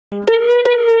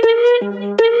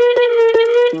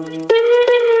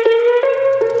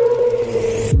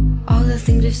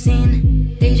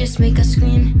make us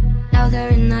scream louder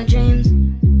in our dreams.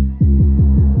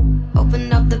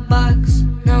 Opened up the box,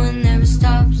 now it never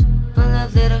stops, full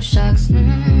of little shocks.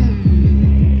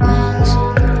 Lungs,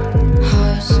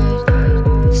 hearts,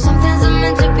 some things are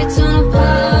meant to be torn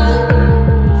apart.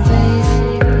 Faith,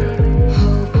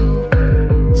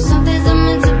 hope, some things are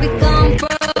meant to become broke.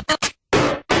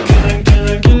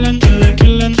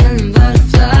 Killing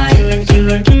butterfly,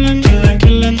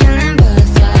 killing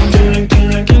butterfly,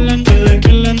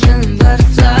 killing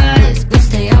butterflies. We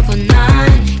stay up all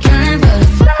night, killing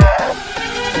butterflies.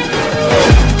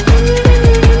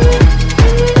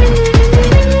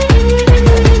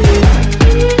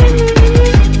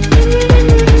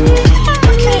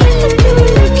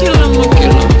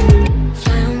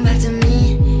 Fly on back to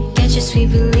me, get your sweet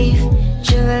relief,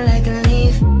 shiver like a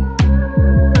leaf.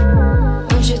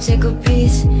 Won't you take a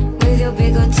piece with your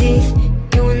big old teeth?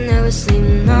 You will never sleep,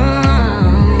 no.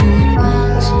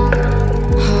 Lungs,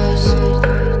 hearts,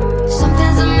 some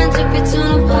things are meant to be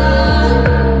torn apart.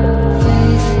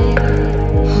 Faith,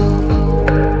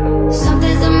 hope, some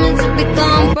things are meant to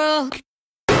become broke.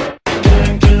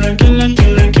 Killing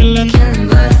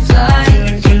butterfly,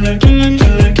 killing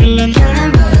butterfly, killing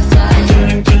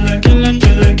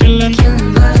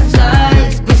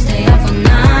butterflies. We stay up all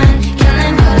night,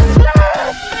 killing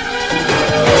butterflies.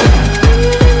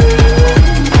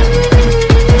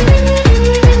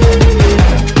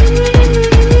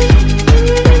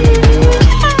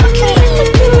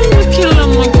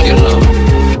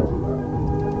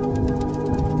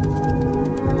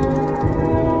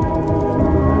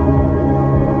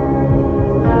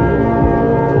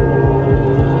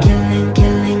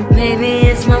 Killing, maybe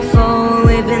it's my fault,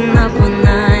 we've been up all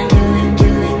night.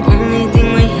 Killing, only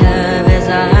thing we have is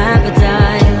our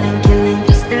appetite.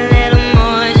 Just a little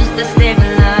more, just to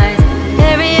stabilize.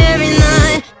 Every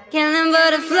night, killing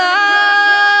butterflies.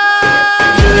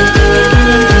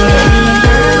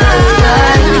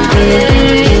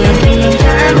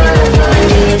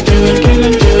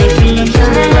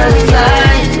 Killing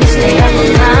butterflies, we stay up all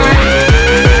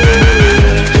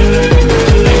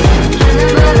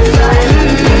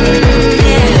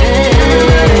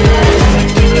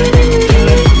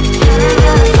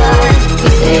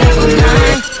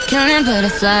night. Killing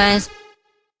butterflies.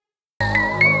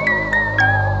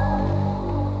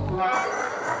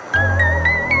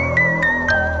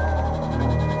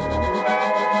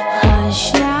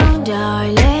 Hush now,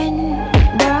 darling,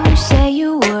 don't say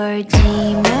a word.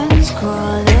 Demons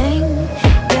crawling,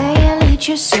 they'll eat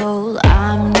your soul.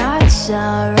 I'm not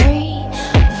sorry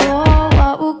for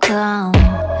what will come,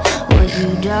 what you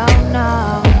don't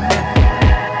know.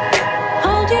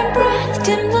 Hold your breath,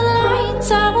 dim the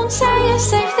lights. I won't say you're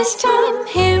safe this time.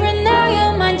 Here and now,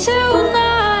 you're mine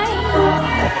tonight.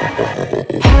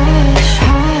 Hush,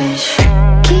 hush,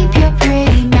 keep your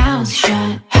pretty mouth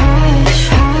shut. Hush,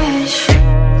 hush,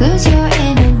 lose your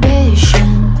inhibition.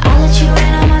 I'll let you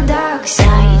in on my dark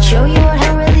side, show you what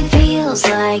hell really feels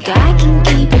like. I can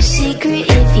keep a secret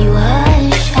if you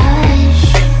hush,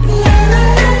 hush.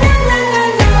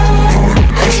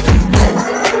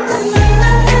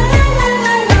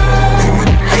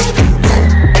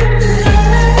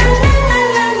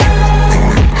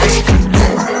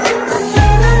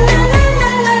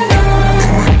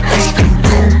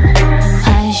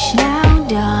 Hush now,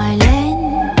 darling,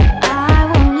 I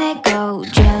won't let go.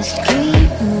 Just keep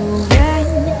moving,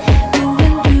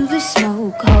 moving through the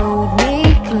smoke. Hold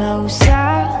me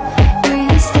closer,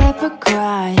 breathe a step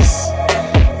across.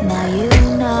 Now you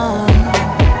know.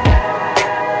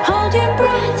 Hold your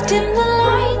breath, dim the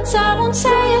lights. I won't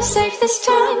say you're safe this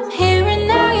time. Here and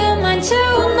now, you're mine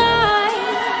tonight.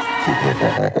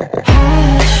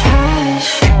 Hush,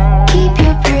 hush, keep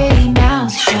your pretty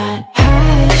mouth shut.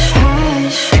 Hush,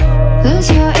 hush, lose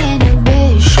your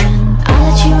inhibition. I'll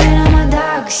let you in on my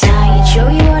dark side, show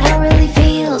you what hell really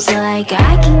feels like.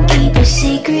 I can keep a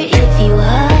secret if you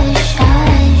hush,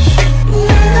 hush.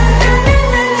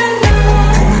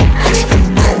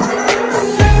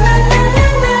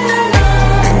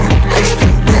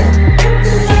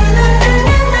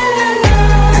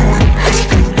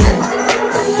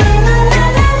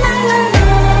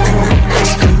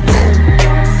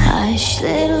 Hush,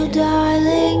 little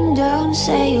darling, don't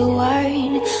say a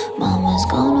word. Mama's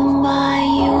gonna buy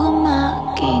you a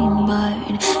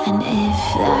mockingbird. And if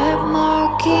that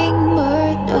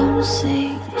mockingbird don't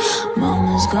sing,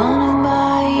 Mama's gonna buy